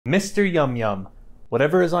Mr. Yum Yum,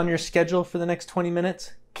 whatever is on your schedule for the next 20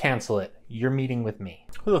 minutes, cancel it. You're meeting with me.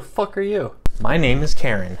 Who the fuck are you? My name is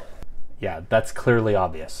Karen. Yeah, that's clearly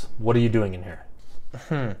obvious. What are you doing in here?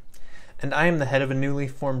 And I am the head of a newly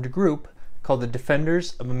formed group called the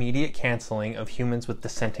Defenders of Immediate Canceling of Humans with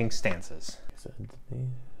Dissenting Stances.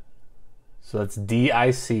 So that's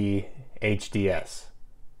DICHDS.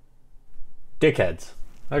 Dickheads.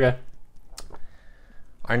 Okay.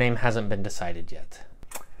 Our name hasn't been decided yet.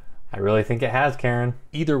 I really think it has, Karen.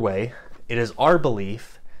 Either way, it is our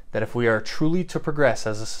belief that if we are truly to progress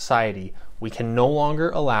as a society, we can no longer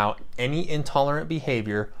allow any intolerant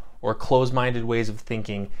behavior or closed-minded ways of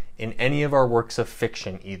thinking in any of our works of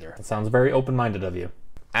fiction either. It sounds very open-minded of you.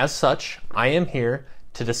 As such, I am here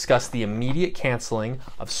to discuss the immediate canceling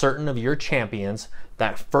of certain of your champions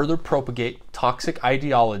that further propagate toxic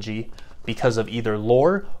ideology because of either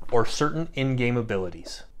lore or certain in-game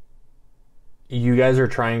abilities. You guys are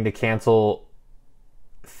trying to cancel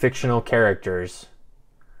fictional characters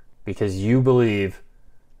because you believe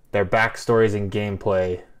their backstories and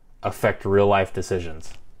gameplay affect real-life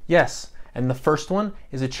decisions. Yes, and the first one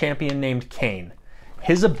is a champion named Kain.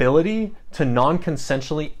 His ability to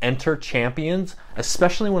non-consensually enter champions,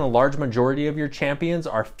 especially when a large majority of your champions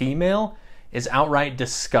are female, is outright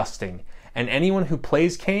disgusting. And anyone who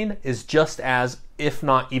plays Kain is just as, if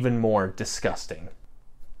not even more, disgusting.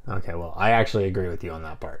 Okay, well, I actually agree with you on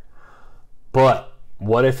that part. But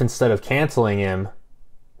what if instead of canceling him,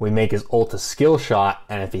 we make his ult a skill shot,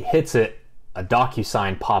 and if he hits it, a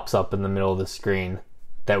DocuSign pops up in the middle of the screen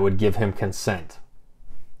that would give him consent?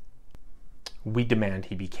 We demand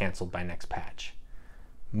he be canceled by next patch.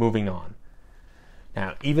 Moving on.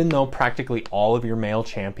 Now, even though practically all of your male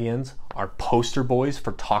champions are poster boys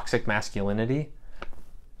for toxic masculinity,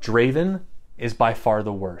 Draven is by far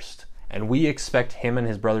the worst, and we expect him and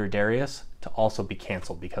his brother Darius to also be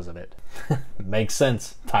canceled because of it. Makes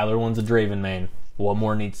sense. Tyler one's a Draven main. What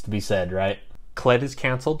more needs to be said, right? Kled is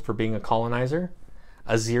canceled for being a colonizer.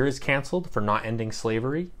 Azir is canceled for not ending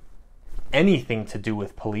slavery. Anything to do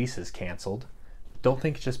with police is canceled. Don't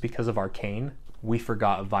think just because of Arcane, we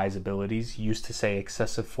forgot Vi's abilities used to say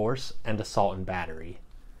excessive force and assault and battery.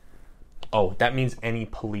 Oh, that means any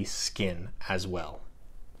police skin as well.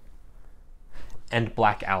 And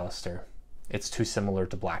Black Alistair. It's too similar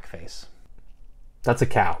to Blackface. That's a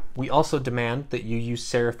cow. We also demand that you use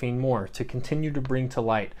Seraphine more to continue to bring to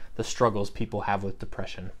light the struggles people have with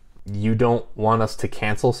depression. You don't want us to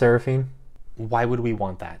cancel Seraphine? Why would we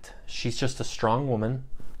want that? She's just a strong woman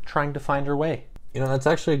trying to find her way. You know, that's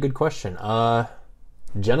actually a good question.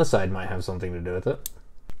 Genocide might have something to do with it.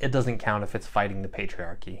 It doesn't count if it's fighting the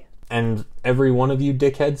patriarchy. And every one of you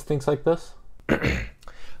dickheads thinks like this?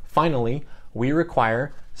 Finally, we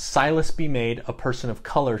require Silas be made a person of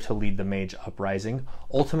color to lead the Mage Uprising,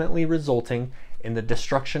 ultimately resulting in the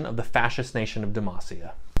destruction of the fascist nation of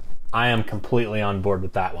Demacia. I am completely on board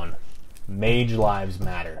with that one. Mage lives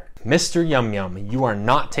matter. Mr. Yum Yum, you are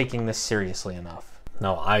not taking this seriously enough.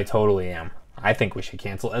 No, I totally am. I think we should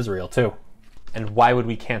cancel Ezreal too. And why would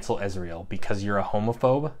we cancel Ezreal? Because you're a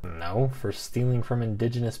homophobe? No, for stealing from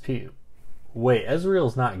indigenous people. Wait,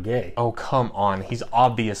 Ezreal's not gay. Oh, come on. He's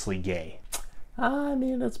obviously gay. I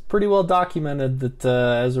mean, it's pretty well documented that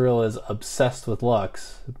Ezreal is obsessed with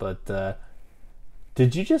Lux, but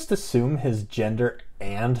did you just assume his gender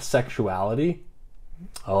and sexuality?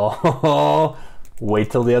 Oh,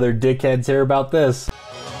 wait till the other dickheads hear about this.